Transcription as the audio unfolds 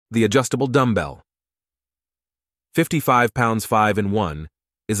The Adjustable Dumbbell. 55 pounds 5-in-1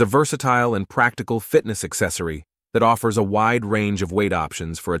 is a versatile and practical fitness accessory that offers a wide range of weight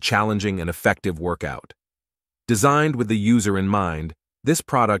options for a challenging and effective workout. Designed with the user in mind, this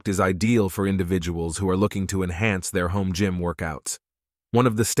product is ideal for individuals who are looking to enhance their home gym workouts. One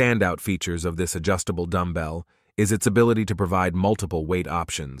of the standout features of this adjustable dumbbell is its ability to provide multiple weight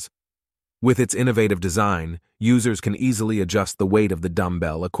options. With its innovative design, users can easily adjust the weight of the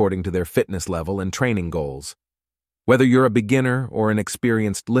dumbbell according to their fitness level and training goals. Whether you're a beginner or an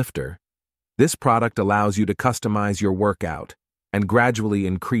experienced lifter, this product allows you to customize your workout and gradually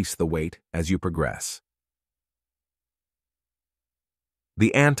increase the weight as you progress.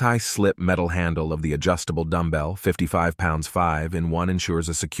 The anti-slip metal handle of the adjustable dumbbell 55 pounds 5-in-1 ensures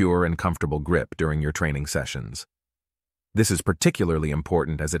a secure and comfortable grip during your training sessions. This is particularly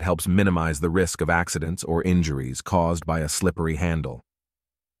important as it helps minimize the risk of accidents or injuries caused by a slippery handle.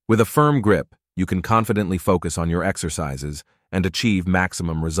 With a firm grip, you can confidently focus on your exercises and achieve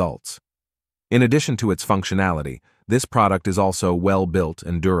maximum results. In addition to its functionality, this product is also well-built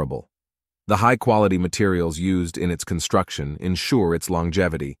and durable. The high-quality materials used in its construction ensure its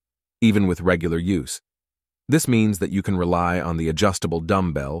longevity, even with regular use. This means that you can rely on the adjustable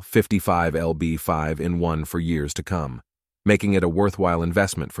dumbbell 55LB 5-in-1 for years to come, making it a worthwhile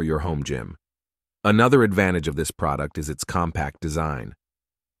investment for your home gym. Another advantage of this product is its compact design.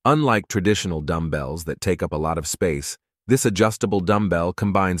 Unlike traditional dumbbells that take up a lot of space, this adjustable dumbbell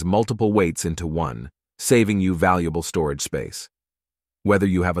combines multiple weights into one, saving you valuable storage space. Whether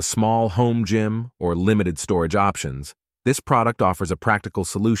you have a small home gym or limited storage options, this product offers a practical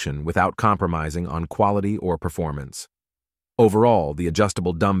solution without compromising on quality or performance. Overall, the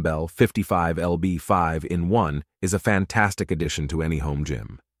adjustable dumbbell 55LB 5-in-1 is a fantastic addition to any home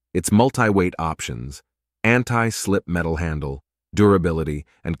gym. Its multi-weight options, anti-slip metal handle, durability,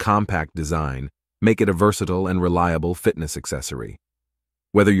 and compact design make it a versatile and reliable fitness accessory.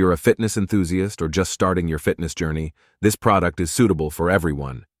 Whether you're a fitness enthusiast or just starting your fitness journey, this product is suitable for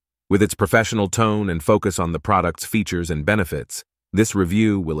everyone. With its professional tone and focus on the product's features and benefits, this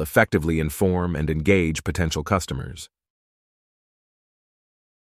review will effectively inform and engage potential customers.